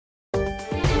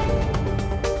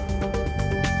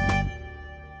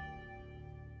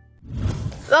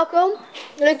Welkom,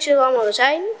 leuk dat jullie er allemaal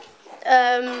zijn.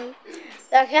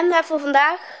 De agenda voor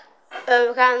vandaag.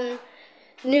 We gaan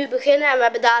nu beginnen en we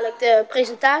hebben dadelijk de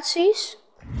presentaties.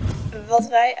 Wat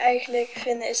wij eigenlijk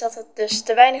vinden is dat het dus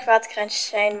te weinig waterkrantjes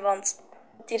zijn, want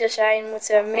die er zijn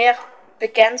moeten meer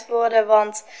bekend worden,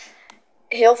 want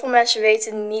heel veel mensen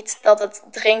weten niet dat het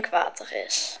drinkwater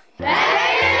is.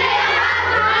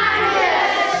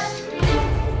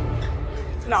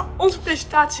 Nou, onze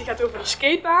presentatie gaat over de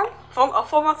skatebaan van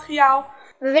afvalmateriaal.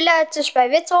 We willen het dus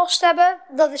bij Horst hebben.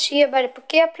 Dat is hier bij de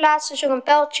parkeerplaats, dus ook een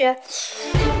pijltje.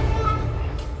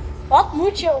 Wat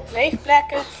moet je op lege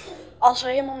plekken als er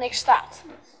helemaal niks staat?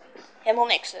 Helemaal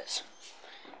niks dus.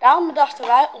 Daarom bedachten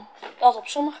wij dat op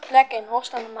sommige plekken in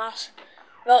Horst aan de Maas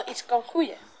wel iets kan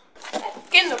groeien. Het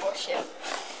kinderbosje.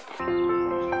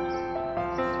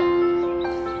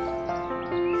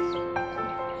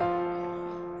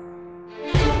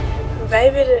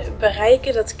 Wij willen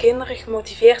bereiken dat kinderen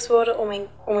gemotiveerd worden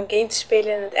om een game te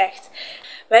spelen in het echt.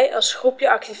 Wij als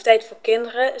groepje Activiteit voor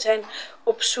Kinderen zijn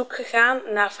op zoek gegaan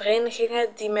naar verenigingen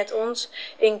die met ons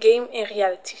een game in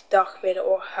reality dag willen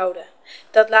houden.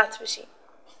 Dat laten we zien.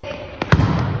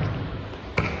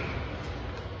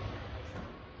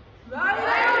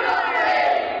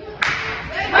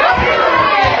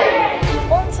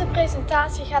 Onze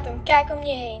presentatie gaat om kijk om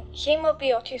je heen, geen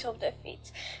mobieltjes op de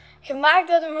fiets. Gemaakt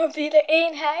door de mobiele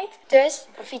eenheid. Dus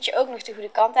dan fiets je ook nog de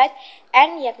goede kant uit.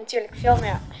 En je hebt natuurlijk veel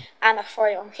meer aandacht voor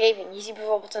je omgeving. Je ziet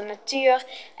bijvoorbeeld de natuur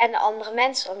en de andere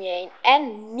mensen om je heen.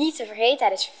 En niet te vergeten,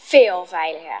 het is veel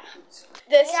veiliger.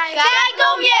 Dus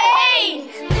kijk om je heen!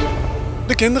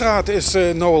 De kinderraad is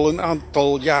nu al een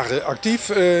aantal jaren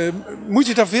actief. Moet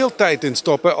je daar veel tijd in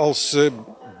stoppen als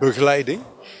begeleiding?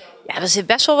 Ja, er zit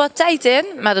best wel wat tijd in,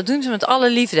 maar dat doen ze met alle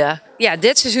liefde. Ja,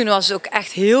 dit seizoen was het ook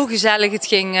echt heel gezellig. Het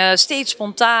ging steeds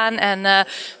spontaan en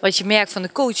wat je merkt van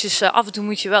de coaches, af en toe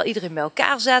moet je wel iedereen bij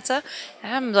elkaar zetten.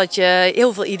 Omdat je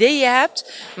heel veel ideeën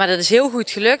hebt, maar dat is heel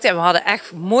goed gelukt en we hadden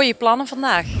echt mooie plannen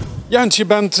vandaag. Jens, je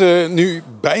bent nu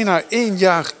bijna 1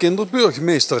 jaar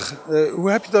kinderburgemeester.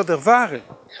 Hoe heb je dat ervaren?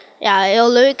 Ja, heel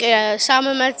leuk.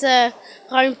 Samen met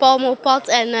Ruim Palmen op pad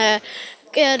en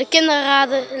de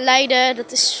kinderraadsleden.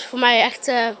 Dat is voor mij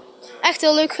echt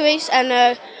heel leuk geweest.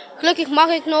 En gelukkig mag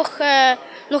ik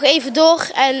nog even door.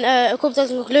 En ik hoop dat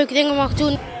ik nog leuke dingen mag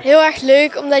doen. Heel erg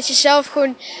leuk, omdat je zelf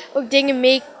gewoon ook dingen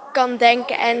mee kan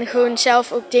denken en gewoon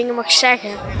zelf ook dingen mag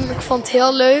zeggen. Ik vond het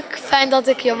heel leuk, fijn dat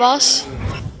ik hier was.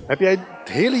 Heb jij het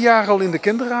hele jaar al in de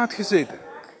kinderraad gezeten?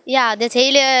 Ja, dit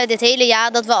hele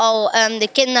jaar dat we al de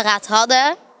kinderraad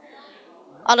hadden.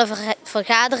 Alle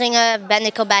vergaderingen ben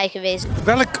ik erbij geweest.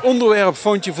 Welk onderwerp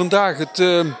vond je vandaag het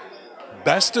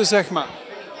beste, zeg maar?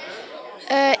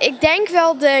 Ik denk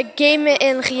wel de gamen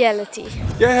in reality.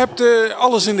 Jij hebt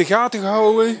alles in de gaten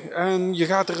gehouden en je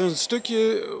gaat er een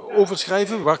stukje over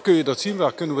schrijven. Waar kun je dat zien?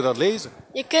 Waar kunnen we dat lezen?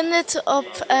 Je kunt het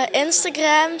op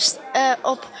Instagram,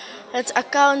 op het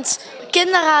account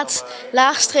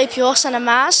kinderraad_Horst aan de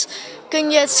Maas,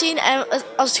 kun je het zien. En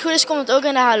als het goed is, komt het ook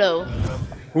in de hallo.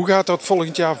 Hoe gaat dat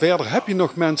volgend jaar verder? Heb je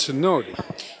nog mensen nodig?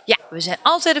 Ja, we zijn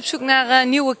altijd op zoek naar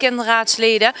nieuwe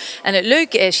kinderraadsleden. En het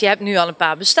leuke is, je hebt nu al een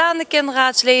paar bestaande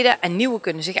kinderraadsleden en nieuwe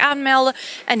kunnen zich aanmelden.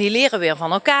 En die leren weer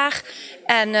van elkaar.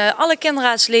 En alle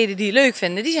kinderraadsleden die het leuk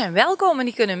vinden, die zijn welkom en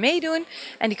die kunnen meedoen.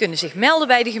 En die kunnen zich melden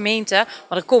bij de gemeente.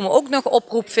 Maar er komen ook nog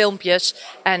oproepfilmpjes.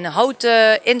 En houd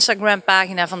de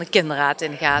Instagram-pagina van de kinderraad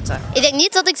in de gaten. Ik denk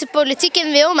niet dat ik de politiek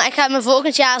in wil, maar ik ga me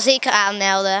volgend jaar zeker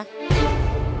aanmelden.